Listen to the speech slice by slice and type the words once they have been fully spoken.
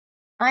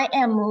I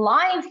am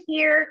live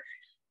here.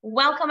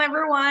 Welcome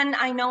everyone.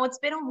 I know it's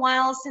been a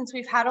while since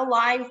we've had a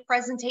live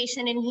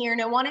presentation in here,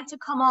 and I wanted to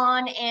come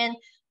on and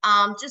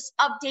just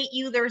update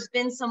you. There's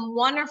been some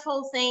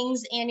wonderful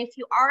things, and if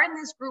you are in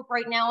this group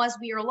right now as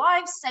we are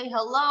live, say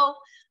hello.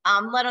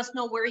 Let us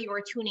know where you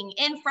are tuning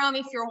in from.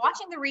 If you're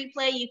watching the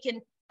replay, you can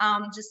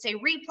just say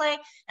replay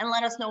and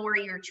let us know where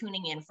you're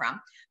tuning in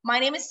from. My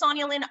name is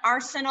Sonia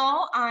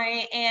Arseneau.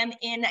 I am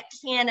in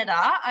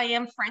Canada. I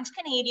am French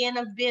Canadian.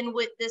 I've been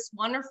with this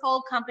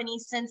wonderful company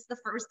since the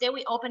first day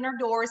we opened our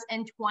doors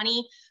in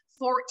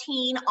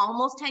 2014,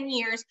 almost 10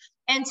 years.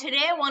 And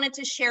today I wanted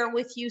to share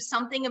with you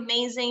something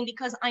amazing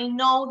because I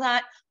know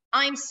that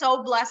I'm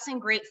so blessed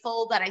and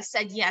grateful that I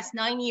said yes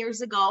 9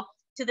 years ago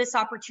to this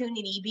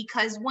opportunity,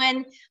 because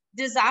when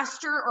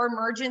disaster or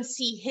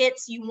emergency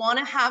hits, you want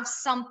to have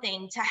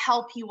something to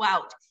help you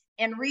out.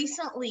 And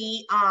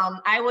recently,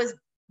 I was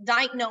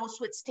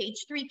diagnosed with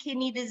stage 3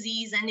 kidney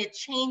disease, and it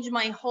changed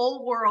my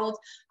whole world.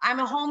 I'm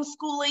a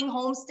homeschooling,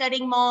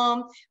 homesteading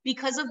mom.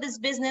 Because of this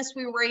business,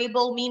 we were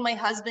able, me and my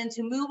husband,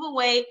 to move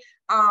away.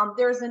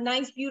 There's a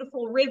nice,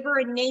 beautiful river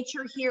and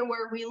nature here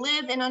where we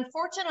live. And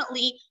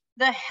unfortunately,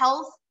 the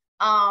health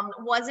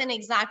wasn't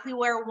exactly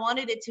where I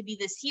wanted it to be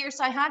this year.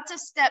 So I had to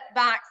step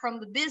back from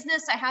the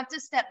business. I had to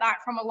step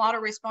back from a lot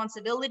of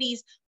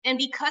responsibilities. And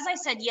because I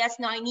said yes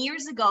 9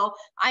 years ago,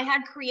 I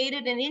had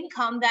created an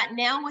income that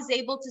now was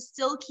able to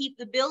still keep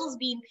the bills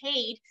being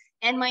paid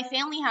and my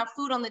family have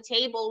food on the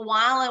table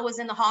while I was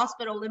in the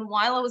hospital and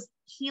while I was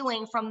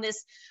healing from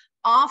this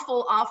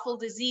awful, awful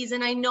disease.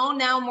 And I know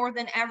now more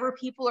than ever,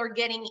 people are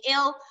getting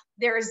ill.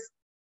 There's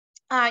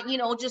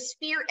just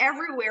fear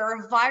everywhere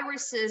of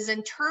viruses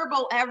and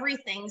turbo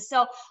everything.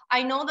 So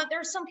I know that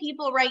there's some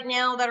people right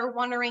now that are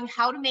wondering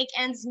how to make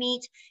ends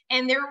meet,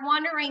 and they're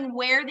wondering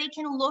where they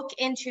can look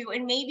into.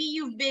 And maybe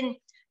you've been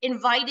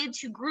invited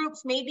to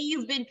groups, maybe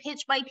you've been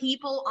pitched by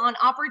people on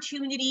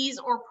opportunities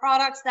or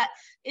products that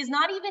is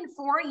not even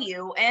for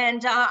you.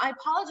 And I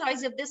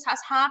apologize if this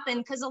has happened,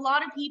 because a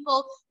lot of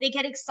people, they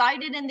get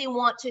excited and they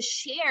want to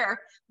share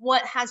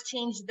what has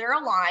changed their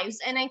lives.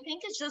 And I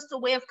think it's just a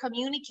way of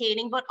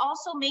communicating, but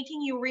also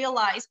making you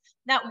realize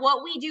that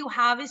what we do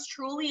have is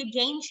truly a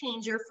game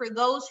changer for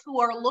those who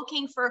are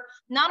looking for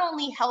not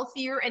only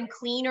healthier and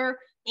cleaner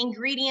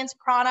ingredients,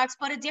 products,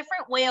 but a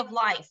different way of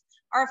life.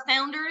 Our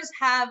founders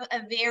have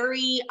a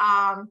very,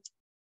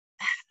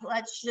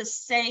 let's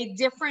just say,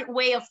 different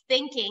way of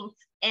thinking,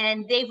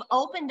 and they've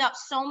opened up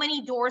so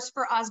many doors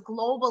for us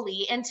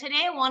globally. And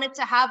today I wanted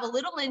to have a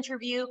little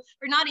interview,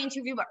 or not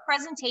interview, but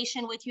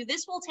presentation with you.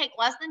 This will take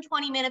less than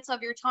 20 minutes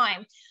of your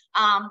time.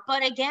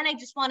 But again, I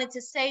just wanted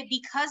to say,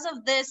 because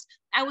of this,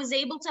 I was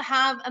able to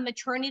have a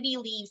maternity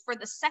leave for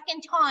the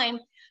second time,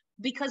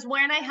 because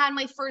when I had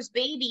my first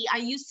baby, I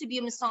used to be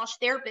a massage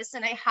therapist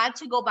and I had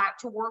to go back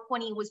to work when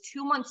he was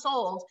 2 months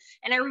old.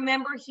 And I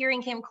remember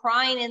hearing him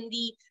crying in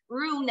the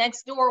room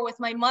next door with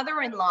my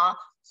mother-in-law.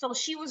 So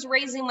she was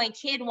raising my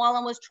kid while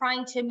I was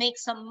trying to make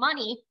some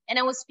money, and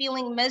I was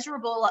feeling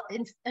miserable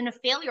and a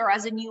failure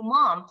as a new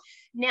mom.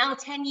 Now,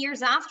 10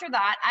 years after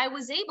that, I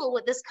was able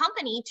with this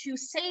company to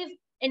save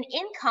an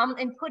income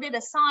and put it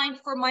aside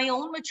for my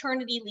own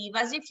maternity leave.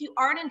 As if you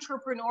are an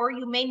entrepreneur,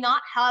 you may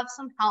not have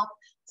some help.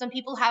 Some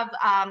people have,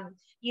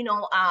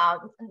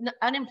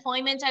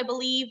 unemployment, I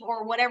believe,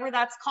 or whatever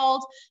that's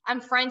called. I'm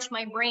French.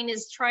 My brain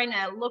is trying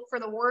to look for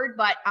the word.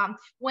 But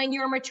when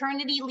you're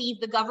maternity leave,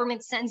 the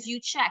government sends you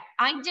check.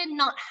 I did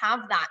not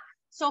have that.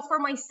 So for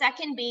my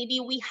second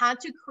baby, we had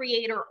to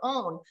create our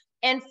own.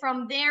 And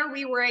from there,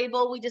 we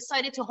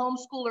decided to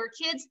homeschool our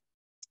kids.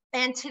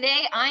 And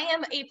today I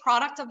am a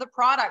product of the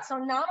product. So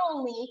not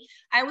only,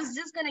 I was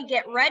just going to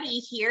get ready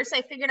here, so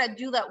I figured I'd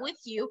do that with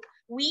you.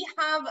 We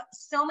have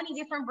so many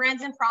different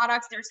brands and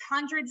products. There's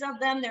hundreds of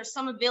them. There's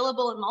some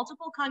available in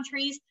multiple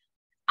countries.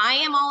 I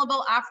am all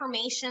about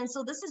affirmation.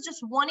 So this is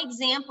just one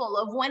example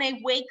of when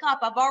I wake up.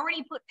 I've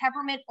already put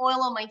peppermint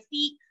oil on my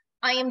feet.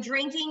 I am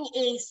drinking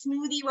a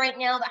smoothie right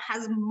now that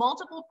has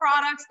multiple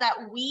products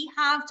that we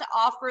have to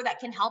offer that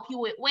can help you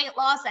with weight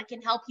loss, that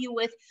can help you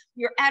with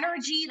your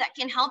energy, that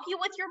can help you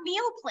with your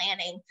meal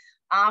planning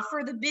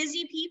for the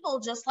busy people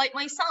just like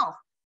myself.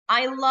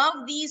 I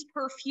love these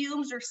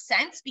perfumes or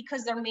scents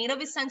because they're made of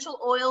essential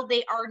oil.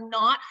 They are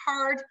not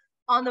hard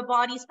on the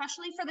body,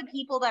 especially for the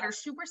people that are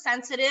super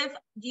sensitive.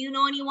 Do you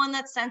know anyone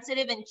that's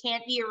sensitive and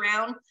can't be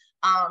around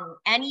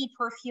any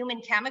perfume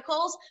and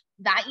chemicals?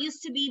 That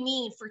used to be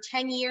me. For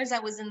 10 years, I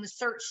was in the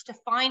search to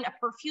find a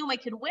perfume I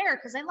could wear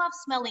because I love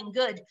smelling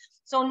good.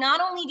 So not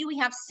only do we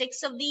have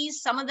 6 of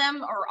these, some of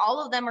them or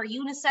all of them are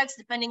unisex,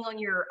 depending on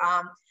your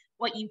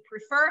what you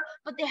prefer,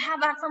 but they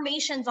have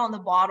affirmations on the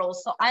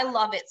bottles. So I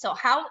love it. So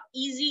how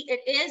easy it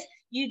is.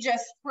 You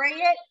just spray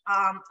it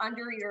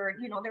under your,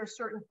 there's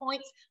certain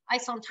points. I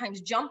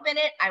sometimes jump in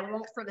it. I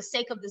won't for the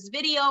sake of this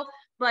video,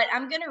 but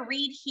I'm going to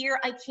read here.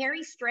 I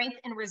carry strength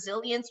and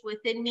resilience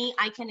within me.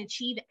 I can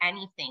achieve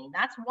anything.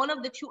 That's one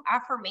of the 2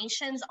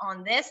 affirmations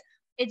on this.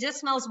 It just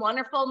smells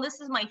wonderful. And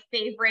this is my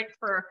favorite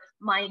for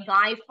my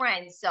guy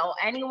friends. So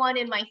anyone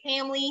in my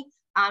family,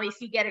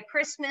 If you get a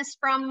Christmas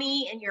from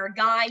me and you're a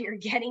guy, you're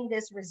getting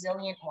this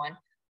resilient one.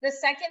 The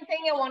second thing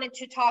I wanted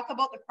to talk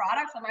about the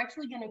products, I'm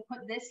actually going to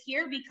put this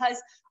here because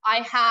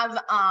I have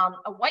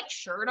a white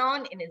shirt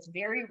on, and it's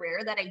very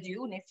rare that I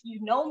do. And if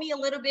you know me a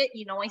little bit,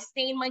 you know I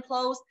stain my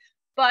clothes,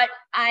 but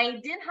I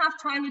didn't have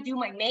time to do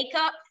my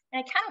makeup, and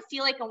I kind of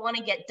feel like I want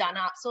to get done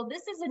up. So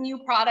this is a new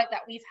product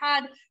that we've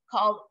had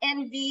called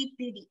Envy,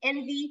 Beauty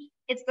Envy.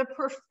 It's the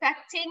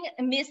Perfecting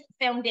Mist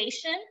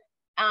Foundation.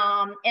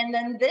 And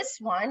then this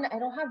one, I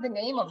don't have the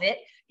name of it.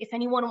 If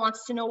anyone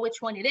wants to know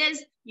which one it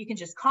is, you can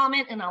just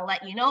comment and I'll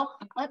let you know.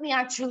 Let me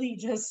actually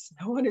just,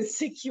 I want to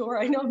secure,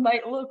 I know it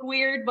might look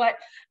weird, but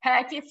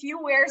heck, if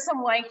you wear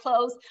some white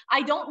clothes,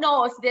 I don't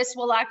know if this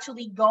will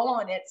actually go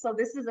on it. So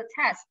this is a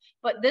test,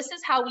 but this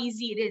is how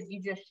easy it is.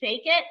 You just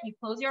shake it, you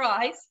close your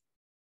eyes.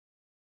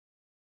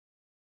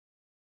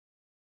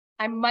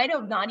 I might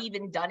have not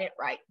even done it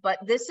right, but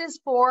this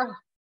is for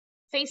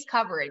face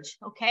coverage,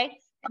 okay?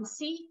 And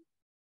see,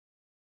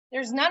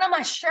 there's none on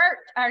my shirt,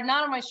 or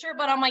not on my shirt,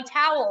 but on my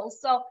towel.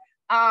 So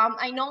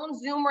I know on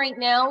Zoom right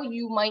now,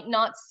 you might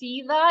not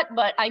see that,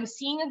 but I'm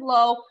seeing a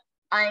glow.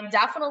 I'm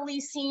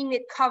definitely seeing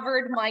it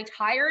covered my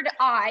tired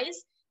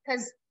eyes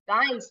because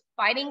guys,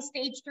 fighting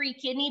stage 3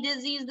 kidney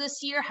disease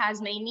this year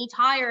has made me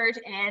tired.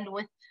 And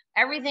with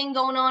everything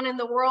going on in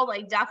the world,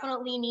 I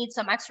definitely need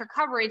some extra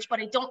coverage, but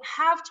I don't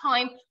have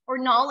time or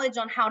knowledge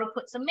on how to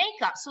put some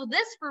makeup. So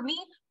this for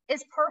me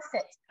is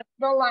perfect.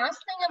 The last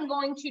thing I'm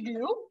going to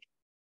do,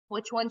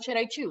 which one should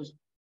I choose?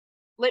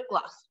 Lip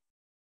gloss.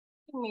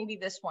 Maybe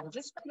this one,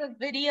 just for the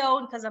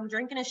video because I'm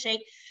drinking a shake.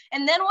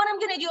 And then what I'm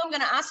going to do, I'm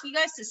going to ask you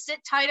guys to sit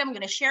tight. I'm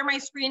going to share my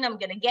screen. I'm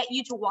going to get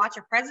you to watch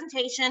a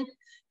presentation.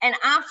 And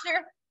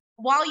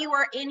while you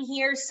are in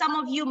here, some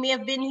of you may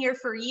have been here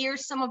for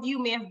years. Some of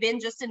you may have been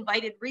just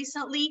invited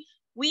recently.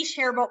 We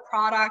share about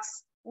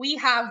products. We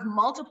have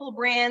multiple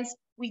brands.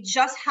 We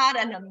just had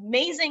an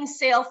amazing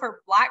sale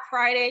for Black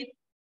Friday.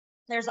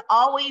 There's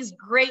always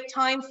great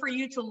time for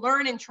you to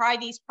learn and try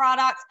these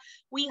products.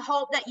 We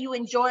hope that you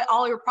enjoy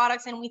all your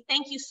products, and we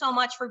thank you so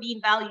much for being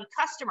valued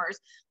customers.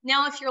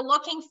 Now, if you're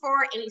looking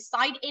for a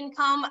side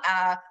income,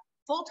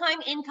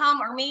 full-time income,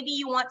 or maybe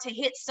you want to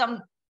hit some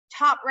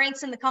top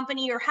ranks in the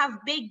company or have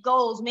big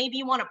goals, maybe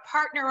you want to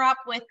partner up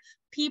with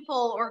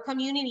people or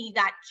community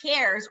that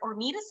cares, or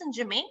meet us in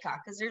Jamaica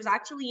because there's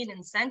actually an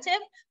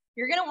incentive.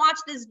 You're going to watch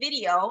this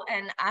video,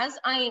 and as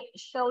I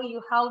show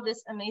you how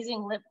this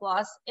amazing lip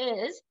gloss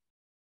is,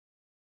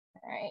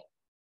 all right.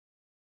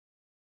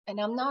 And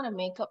I'm not a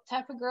makeup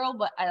type of girl,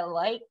 but I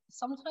like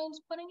sometimes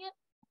putting it.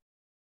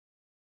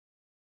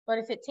 But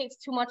if it takes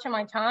too much of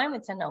my time,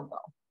 it's a no-go.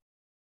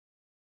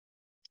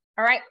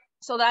 All right.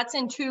 So that's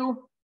in two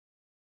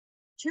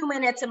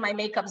minutes and my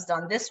makeup's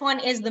done. This one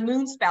is the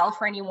Moon Spell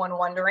for anyone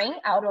wondering,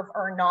 out of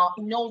our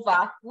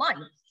Nova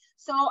line.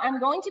 So I'm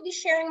going to be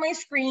sharing my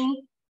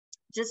screen.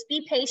 Just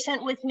be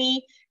patient with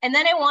me. And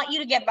then I want you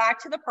to get back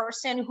to the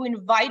person who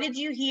invited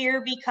you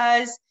here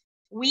because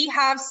we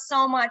have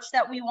so much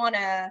that we want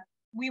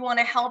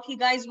to help you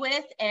guys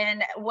with,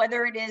 and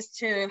whether it is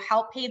to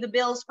help pay the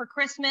bills for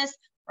Christmas,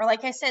 or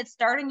like I said,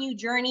 start a new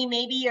journey.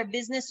 Maybe you're a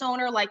business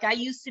owner like I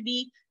used to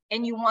be,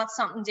 and you want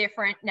something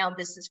different. Now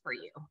this is for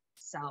you.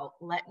 So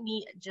let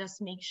me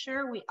just make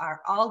sure we are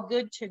all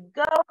good to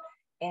go,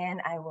 and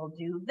I will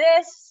do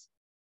this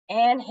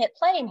and hit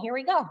play, and here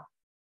we go.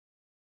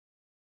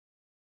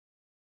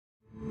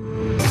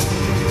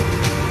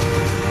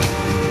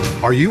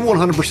 Are you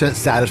 100%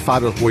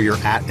 satisfied with where you're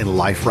at in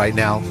life right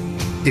now?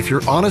 If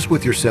you're honest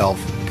with yourself,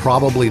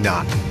 probably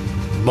not.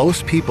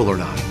 Most people are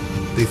not.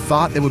 They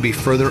thought they would be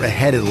further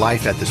ahead in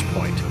life at this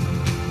point.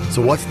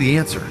 So what's the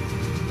answer?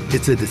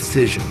 It's a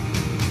decision.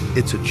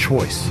 It's a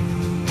choice.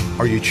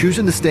 Are you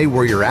choosing to stay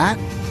where you're at,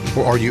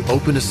 or are you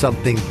open to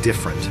something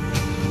different?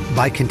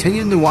 By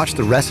continuing to watch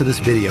the rest of this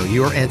video,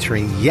 you are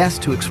answering yes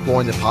to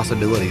exploring the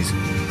possibilities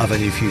of a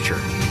new future.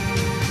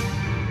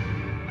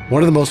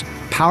 One of the most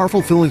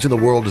powerful feelings in the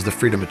world is the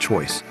freedom of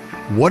choice.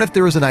 What if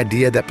there was an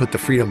idea that put the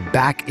freedom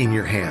back in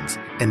your hands,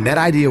 and that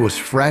idea was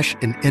fresh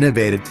and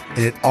innovative,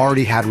 and it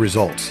already had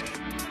results?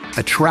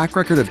 A track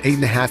record of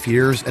 8.5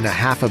 years and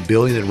 $500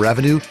 million in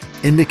revenue,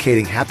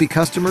 indicating happy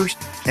customers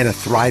and a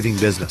thriving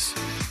business.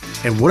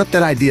 And what if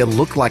that idea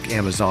looked like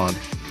Amazon,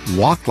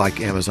 walked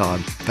like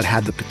Amazon, but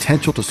had the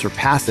potential to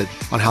surpass it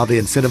on how they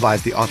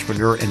incentivize the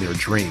entrepreneur in their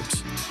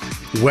dreams?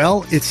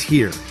 Well, it's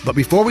here. But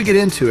before we get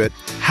into it,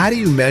 how do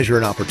you measure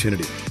an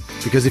opportunity?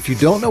 Because if you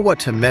don't know what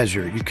to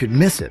measure, you could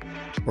miss it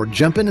or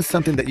jump into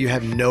something that you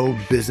have no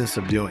business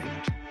of doing.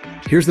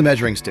 Here's the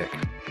measuring stick.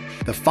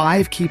 The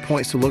 5 key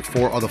points to look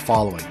for are the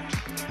following.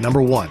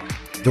 Number 1,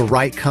 the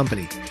right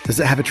company. Does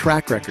it have a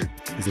track record?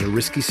 Is it a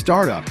risky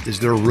startup? Is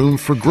there room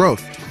for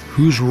growth?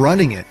 Who's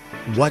running it?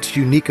 What's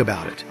unique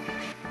about it?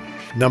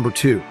 Number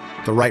 2,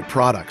 the right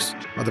products.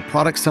 Are the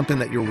products something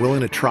that you're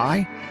willing to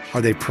try?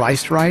 Are they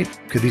priced right?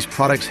 Could these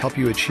products help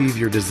you achieve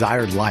your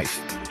desired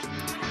life?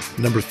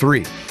 Number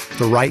 3,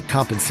 the right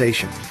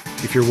compensation.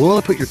 If you're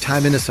willing to put your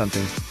time into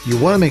something, you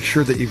want to make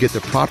sure that you get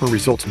the proper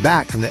results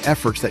back from the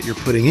efforts that you're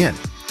putting in.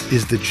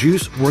 Is the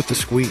juice worth the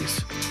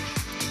squeeze?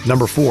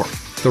 Number 4,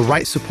 the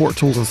right support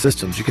tools and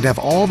systems. You can have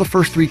all the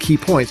first 3 key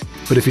points,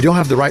 but if you don't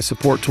have the right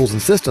support tools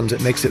and systems,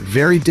 it makes it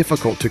very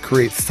difficult to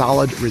create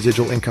solid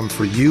residual income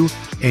for you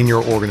and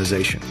your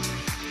organization.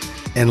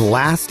 And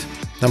last,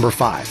 number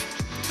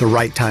 5, the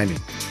right timing.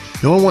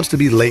 No one wants to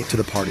be late to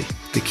the party.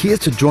 The key is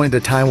to join at a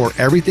time where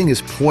everything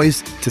is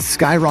poised to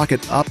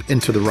skyrocket up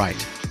and to the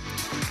right.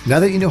 Now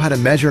that you know how to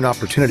measure an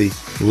opportunity,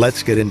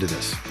 let's get into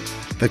this.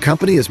 The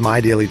company is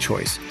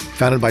MyDailyChoice,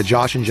 founded by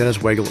Josh and Jenna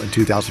Weigel in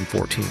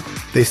 2014.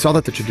 They saw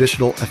that the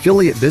traditional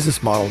affiliate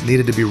business model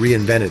needed to be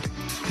reinvented.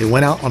 They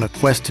went out on a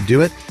quest to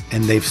do it,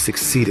 and they've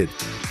succeeded.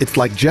 It's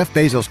like Jeff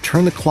Bezos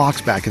turned the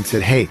clocks back and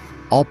said, hey,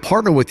 I'll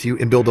partner with you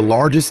and build the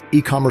largest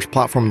e-commerce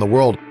platform in the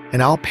world,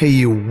 and I'll pay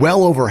you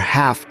well over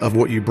half of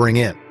what you bring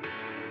in.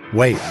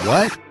 Wait,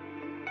 what?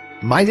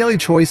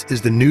 MyDailyChoice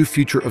is the new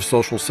future of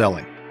social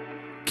selling.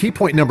 Key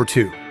point number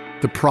 2,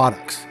 the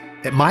products.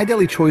 At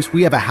MyDailyChoice,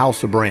 we have a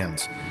house of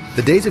brands.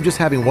 The days of just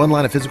having one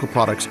line of physical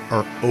products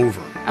are over.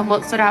 And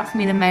what stood out for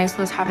me the most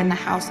was having the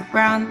house of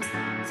brands,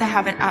 so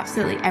having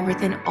absolutely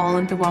everything all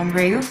under one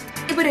roof.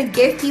 Able to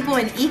give people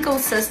an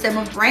ecosystem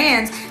of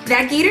brands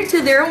that cater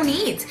to their own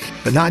needs.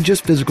 But not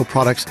just physical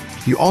products,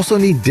 you also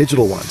need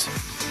digital ones.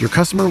 Your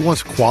customer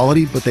wants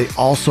quality, but they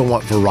also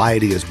want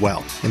variety as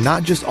well, and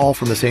not just all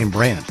from the same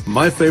brand.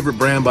 My favorite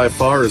brand by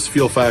far is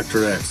Fuel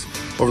Factor X.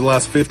 Over the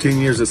last 15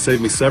 years, it's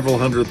saved me several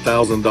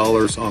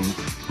 $100,000 on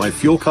my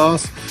fuel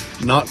costs,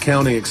 not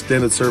counting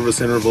extended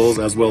service intervals,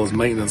 as well as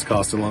maintenance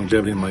costs and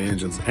longevity in my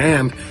engines.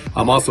 And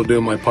I'm also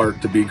doing my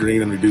part to be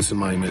green and reducing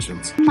my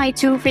emissions. My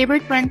 2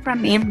 favorite brands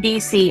from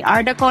MDC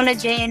are the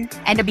Collagen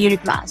and the Beauty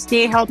Plus.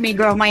 They help me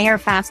grow my hair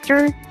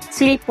faster,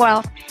 sleep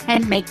well,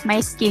 and make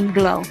my skin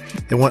glow.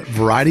 They want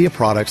variety of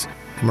products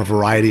from a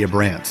variety of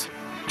brands.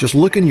 Just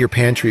look in your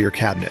pantry or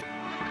cabinet.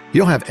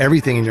 You don't have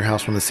everything in your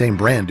house from the same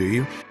brand, do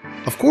you?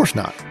 Of course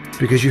not,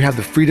 because you have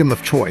the freedom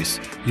of choice.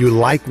 You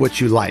like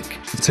what you like.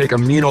 Take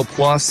Amino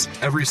Plus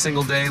every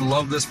single day.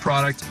 Love this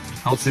product.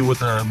 Helps me with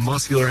the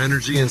muscular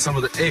energy and some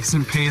of the aches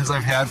and pains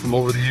I've had from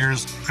over the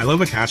years. I love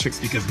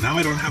Akashics because now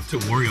I don't have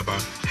to worry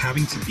about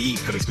having to be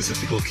at a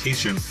specific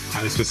location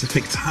at a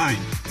specific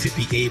time to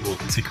be able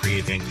to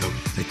create income.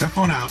 Take that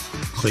phone out,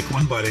 click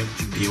one button,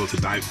 and be able to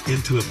dive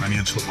into the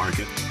financial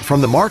market.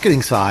 From the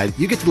marketing side,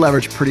 you get to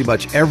leverage pretty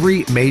much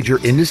every major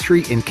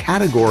industry and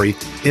category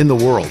in the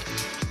world.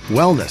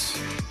 Wellness,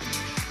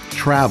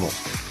 travel,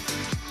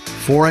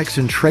 Forex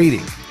and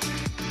trading,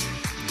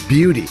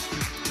 beauty,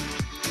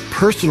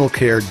 personal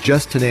care,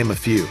 just to name a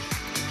few.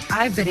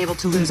 I've been able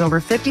to lose over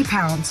 50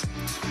 pounds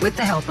with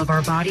the help of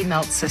our Body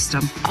Melt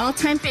system.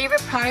 All-time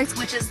favorite products,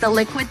 which is the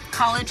liquid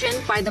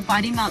collagen by the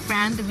Body Melt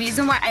brand. The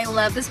reason why I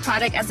love this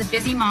product as a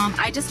busy mom,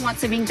 I just want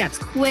something that's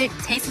quick,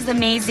 tastes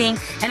amazing,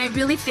 and I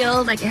really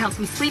feel like it helps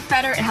me sleep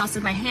better. It helps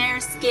with my hair,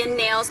 skin,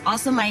 nails,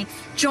 also my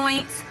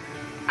joints.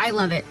 I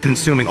love it.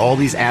 Consuming all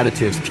these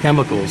additives,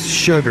 chemicals,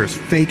 sugars,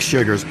 fake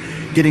sugars,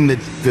 getting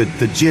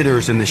the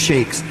jitters and the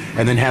shakes,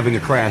 and then having a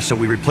crash. So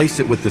we replaced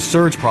it with the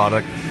Surge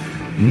product,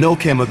 no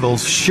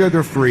chemicals,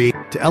 sugar-free.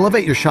 To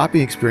elevate your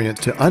shopping experience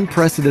to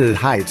unprecedented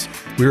heights,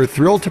 we are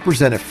thrilled to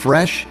present a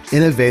fresh,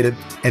 innovative,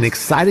 and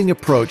exciting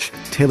approach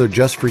tailored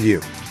just for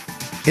you.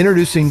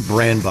 Introducing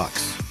Brand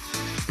Bucks.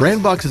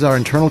 Brand Bucks is our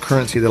internal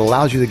currency that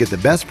allows you to get the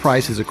best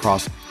prices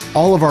across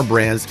all of our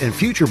brands and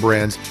future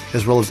brands,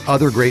 as well as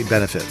other great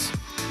benefits.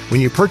 When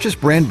you purchase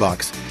Brand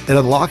Bucks, it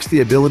unlocks the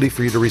ability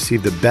for you to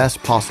receive the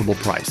best possible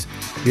price.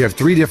 We have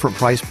 3 different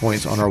price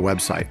points on our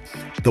website: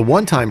 the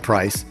one-time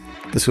price,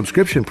 the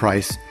subscription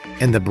price,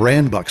 and the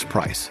Brand Bucks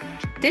price.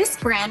 This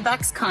Brand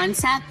Bucks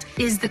concept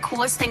is the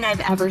coolest thing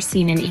I've ever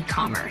seen in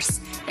e-commerce.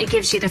 It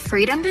gives you the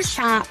freedom to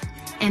shop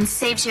and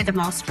saves you the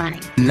most money.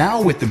 Now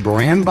with the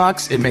Brand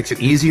Bucks, it makes it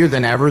easier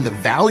than ever. The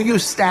value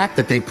stack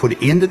that they put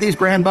into these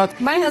Brand Bucks.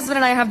 My husband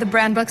and I have the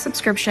Brand Bucks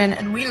subscription,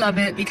 and we love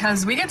it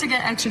because we get to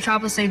get extra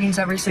travel savings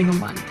every single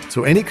month.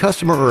 So any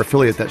customer or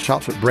affiliate that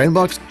shops with Brand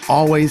Bucks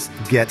always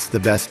gets the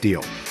best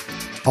deal.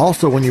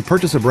 Also, when you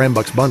purchase a Brand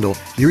Bucks bundle,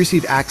 you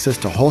receive access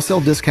to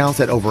wholesale discounts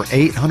at over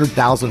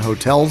 800,000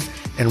 hotels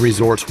and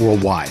resorts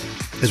worldwide,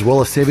 as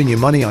well as saving you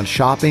money on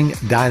shopping,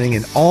 dining,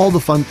 and all the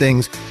fun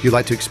things you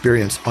like to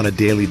experience on a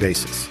daily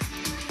basis.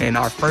 In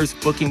our first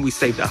booking, we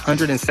saved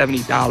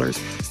 $170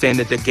 staying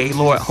at the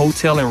Gaylord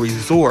Hotel and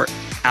Resort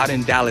out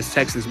in Dallas,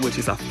 Texas, which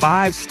is a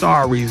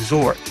 5-star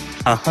resort.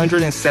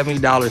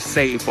 $170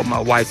 saved for my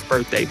wife's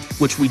birthday,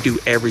 which we do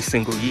every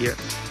single year.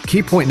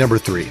 Key point number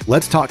 3,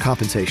 let's talk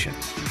compensation.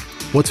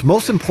 What's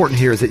most important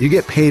here is that you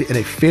get paid in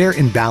a fair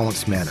and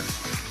balanced manner.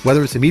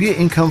 Whether it's immediate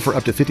income for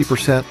up to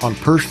 50% on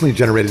personally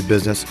generated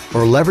business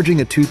or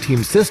leveraging a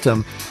 2-team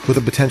system with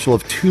a potential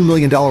of $2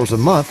 million a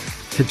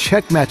month to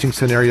check matching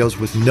scenarios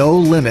with no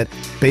limit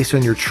based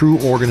on your true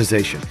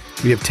organization.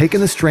 We have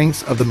taken the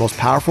strengths of the most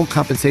powerful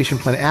compensation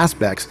plan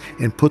aspects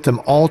and put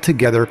them all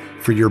together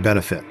for your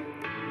benefit.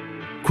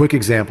 Quick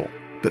example.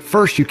 But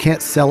first, you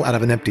can't sell out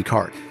of an empty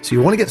cart, so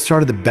you want to get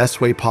started the best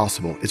way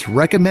possible. It's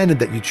recommended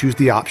that you choose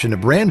the option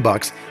of Brand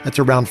Bucks that's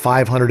around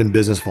 500 in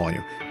business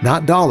volume,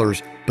 not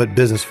dollars, but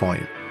business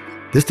volume.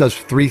 This does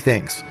 3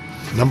 things.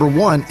 Number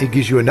one, it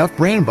gives you enough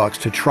brand bucks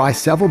to try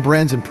several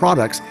brands and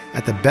products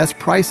at the best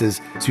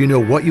prices so you know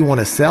what you want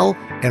to sell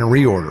and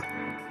reorder.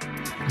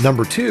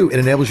 Number two, it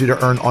enables you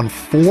to earn on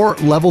 4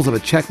 levels of a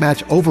check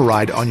match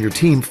override on your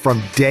team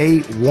from day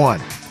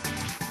one.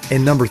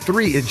 And number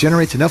three, it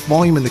generates enough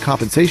volume in the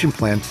compensation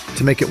plan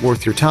to make it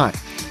worth your time.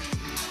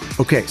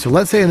 Okay, so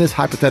let's say in this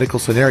hypothetical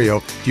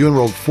scenario, you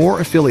enrolled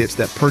 4 affiliates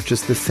that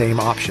purchased the same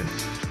option,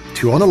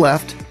 2 on the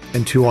left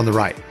and 2 on the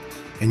right,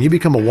 and you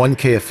become a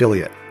 1K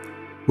affiliate,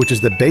 which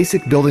is the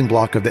basic building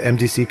block of the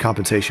MDC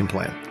compensation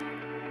plan.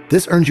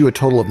 This earns you a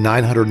total of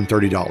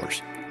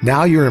 $930.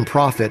 Now you're in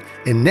profit,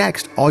 and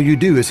next, all you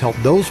do is help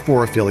those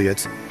 4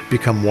 affiliates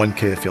become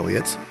 1K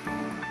affiliates.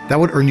 That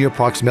would earn you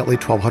approximately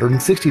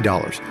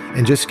 $1,260.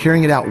 And just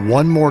carrying it out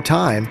one more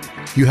time,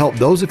 you help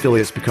those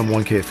affiliates become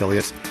 1K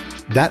affiliates.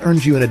 That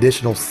earns you an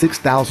additional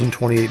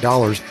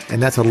 $6,028,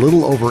 and that's a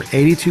little over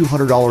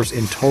 $8,200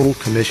 in total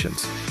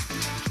commissions.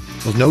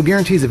 There's no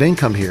guarantees of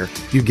income here.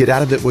 You get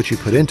out of it what you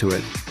put into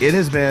it. It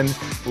has been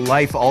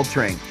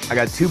life-altering. I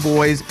got 2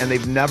 boys, and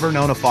they've never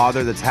known a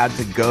father that's had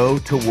to go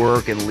to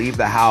work and leave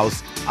the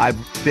house. I've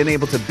been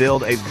able to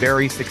build a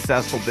very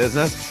successful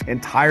business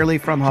entirely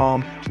from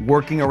home,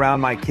 working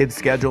around my kids'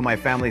 schedule, my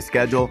family's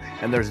schedule,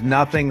 and there's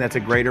nothing that's a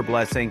greater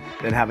blessing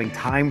than having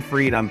time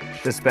freedom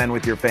to spend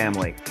with your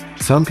family.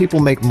 Some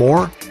people make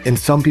more, and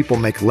some people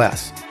make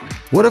less.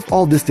 What if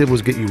all this did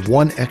was get you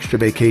 1 extra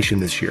vacation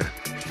this year?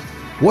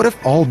 What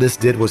if all this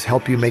did was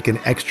help you make an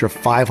extra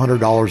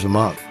 $500 a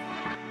month?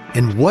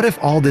 And what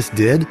if all this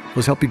did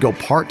was help you go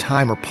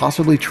part-time or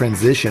possibly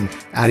transition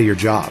out of your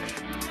job?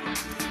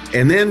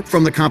 And then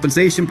from the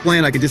compensation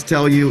plan, I can just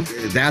tell you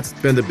that's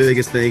been the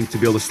biggest thing, to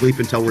be able to sleep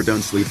until we're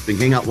done sleeping,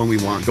 hang out when we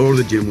want, go to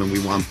the gym when we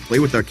want, play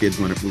with our kids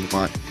when we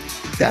want.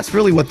 That's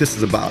really what this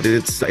is about.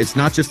 It's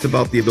not just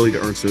about the ability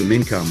to earn some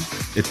income.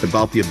 It's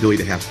about the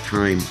ability to have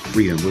time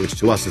freedom, which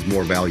to us is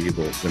more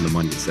valuable than the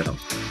money itself.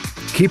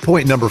 Key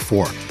point number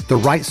 4, the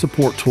right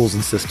support tools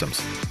and systems.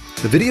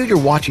 The video you're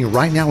watching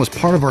right now is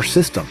part of our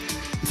system.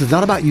 This is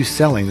not about you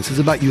selling. This is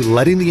about you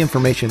letting the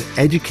information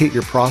educate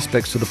your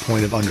prospects to the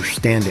point of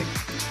understanding.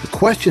 The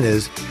question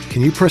is,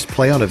 can you press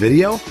play on a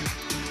video?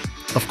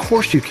 Of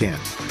course you can.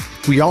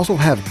 We also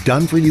have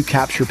done-for-you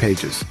capture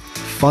pages,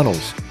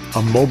 funnels,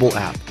 a mobile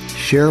app,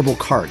 shareable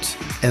carts,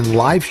 and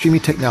live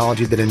streaming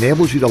technology that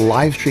enables you to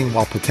live stream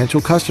while potential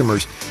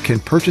customers can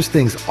purchase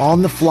things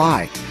on the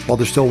fly while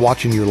they're still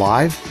watching you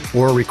live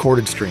or a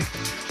recorded stream.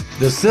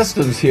 The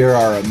systems here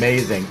are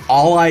amazing.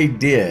 All I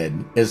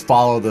did is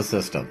follow the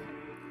system.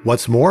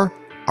 What's more,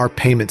 our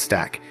payment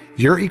stack.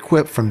 You're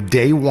equipped from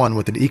day one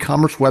with an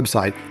e-commerce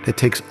website that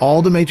takes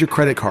all the major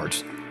credit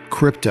cards,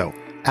 crypto,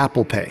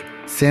 Apple Pay,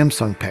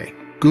 Samsung Pay,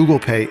 Google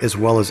Pay, as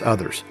well as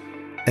others.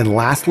 And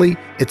lastly,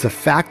 it's a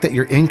fact that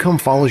your income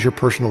follows your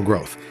personal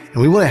growth.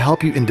 And we want to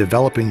help you in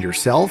developing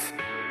yourself,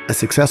 a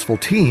successful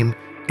team,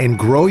 and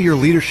grow your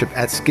leadership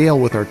at scale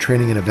with our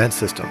training and event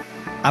system.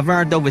 I've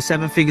earned over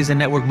 7 figures in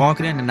network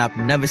marketing, and I've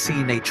never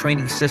seen a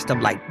training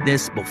system like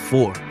this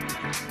before.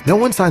 No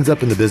one signs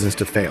up in the business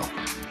to fail.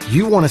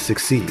 You want to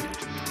succeed.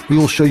 We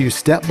will show you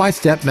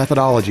step-by-step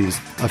methodologies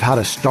of how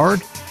to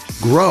start,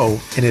 grow,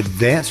 and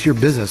advance your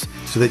business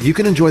so that you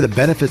can enjoy the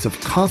benefits of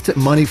constant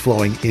money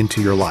flowing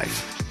into your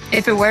life.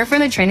 If it were for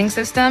the training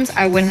systems,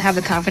 I wouldn't have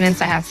the confidence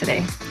I have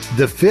today.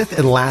 The 5th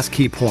and last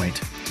key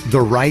point,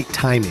 the right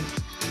timing.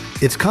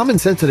 It's common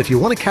sense that if you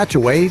want to catch a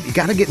wave, you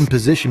got to get in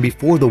position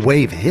before the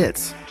wave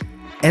hits.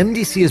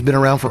 MDC has been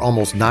around for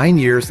almost 9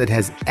 years and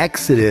has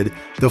exited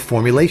the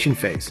formulation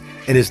phase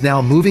and is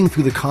now moving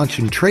through the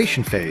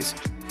concentration phase.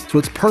 So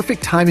it's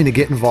perfect timing to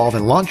get involved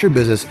and launch your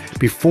business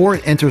before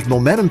it enters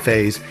momentum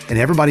phase and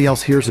everybody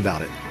else hears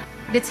about it.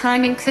 The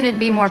timing couldn't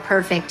be more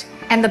perfect.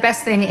 And the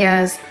best thing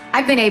is,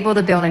 I've been able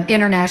to build an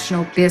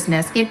international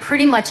business in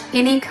pretty much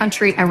any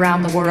country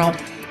around the world,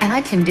 and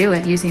I can do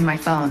it using my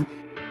phone.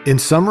 In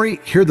summary,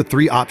 here are the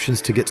 3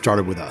 options to get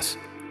started with us.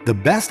 The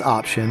best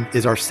option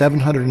is our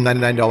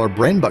 $799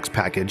 Brand Bucks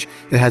package.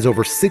 It has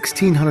over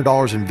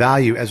 $1,600 in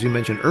value. As we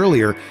mentioned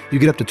earlier, you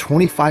get up to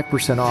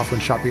 25% off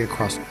when shopping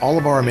across all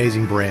of our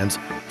amazing brands,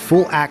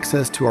 full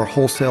access to our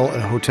wholesale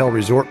and hotel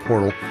resort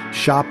portal,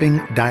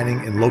 shopping, dining,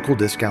 and local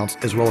discounts,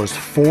 as well as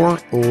 4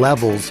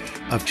 levels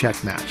of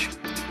check match.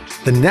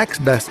 The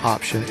next best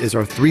option is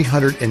our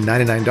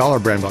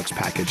 $399 Brand Bucks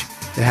package.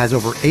 It has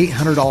over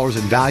 $800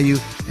 in value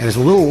and is a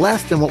little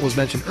less than what was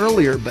mentioned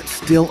earlier, but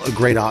still a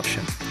great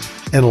option.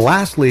 And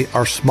lastly,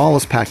 our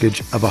smallest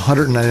package of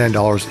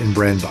 $199 in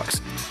Brand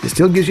Bucks. It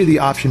still gives you the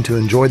option to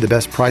enjoy the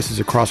best prices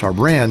across our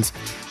brands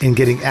and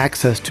getting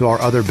access to our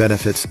other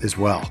benefits as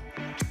well.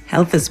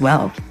 Health is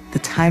wealth. The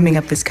timing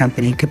of this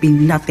company could be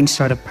nothing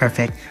short of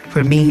perfect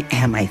for me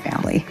and my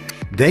family.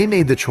 They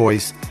made the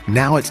choice.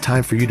 Now it's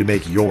time for you to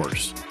make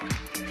yours.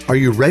 Are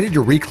you ready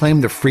to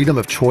reclaim the freedom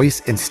of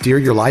choice and steer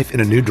your life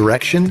in a new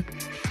direction?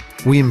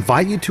 We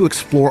invite you to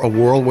explore a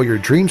world where your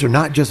dreams are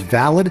not just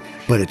valid,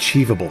 but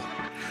achievable.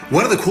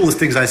 One of the coolest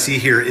things I see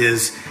here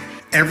is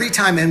every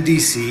time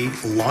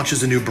MDC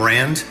launches a new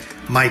brand,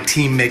 my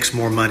team makes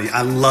more money.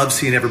 I love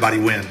seeing everybody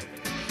win.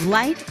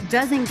 Life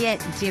doesn't get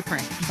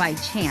different by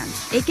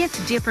chance. It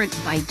gets different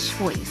by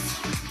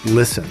choice.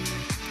 Listen,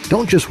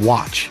 don't just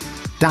watch.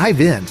 Dive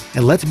in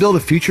and let's build a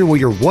future where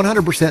you're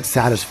 100%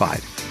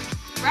 satisfied.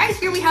 Right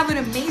here we have an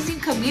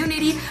amazing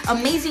community,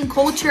 amazing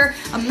culture,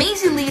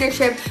 amazing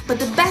leadership, but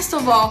the best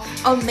of all,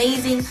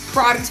 amazing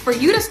products for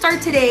you to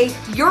start today,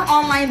 your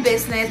online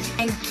business,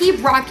 and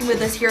keep rocking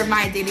with us here at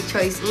My Daily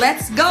Choice.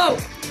 Let's go!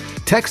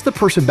 Text the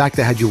person back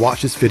that had you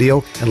watch this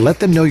video and let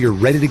them know you're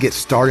ready to get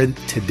started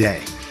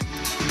today.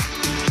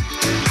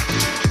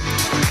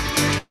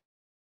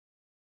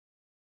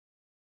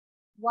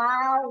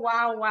 Wow,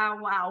 wow, wow,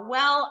 wow.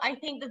 Well, I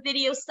think the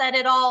video said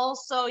it all.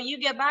 So you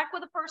get back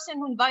with the person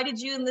who invited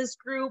you in this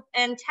group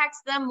and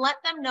text them, let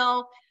them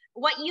know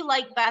what you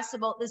like best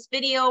about this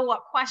video,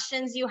 what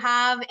questions you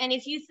have. And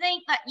if you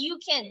think that you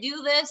can't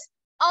do this,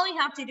 all you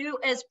have to do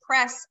is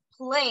press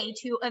play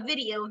to a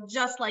video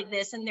just like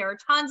this. And there are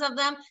tons of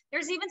them.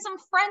 There's even some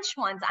French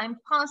ones. I'm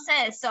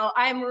Française, so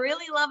I'm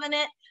really loving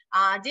it.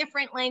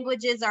 Different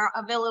languages are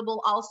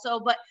available also,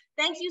 but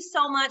thank you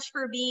so much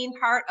for being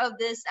part of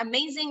this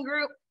amazing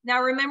group.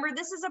 Now, remember,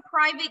 this is a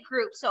private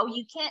group, so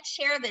you can't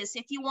share this.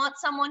 If you want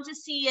someone to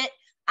see it,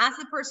 ask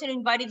the person who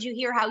invited you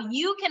here how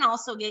you can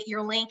also get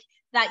your link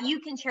that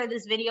you can share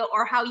this video,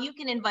 or how you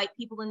can invite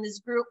people in this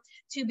group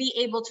to be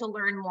able to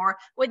learn more.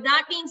 With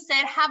that being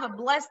said, have a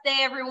blessed day,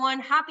 everyone.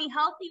 Happy,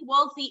 healthy,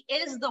 wealthy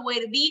is the way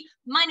to be.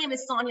 My name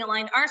is Sonia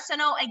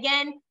Arseneau.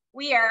 Again,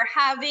 we are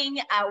having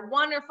a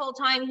wonderful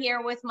time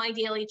here with My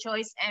Daily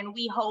Choice, and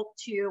we hope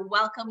to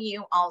welcome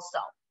you also.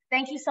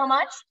 Thank you so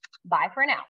much. Bye for now.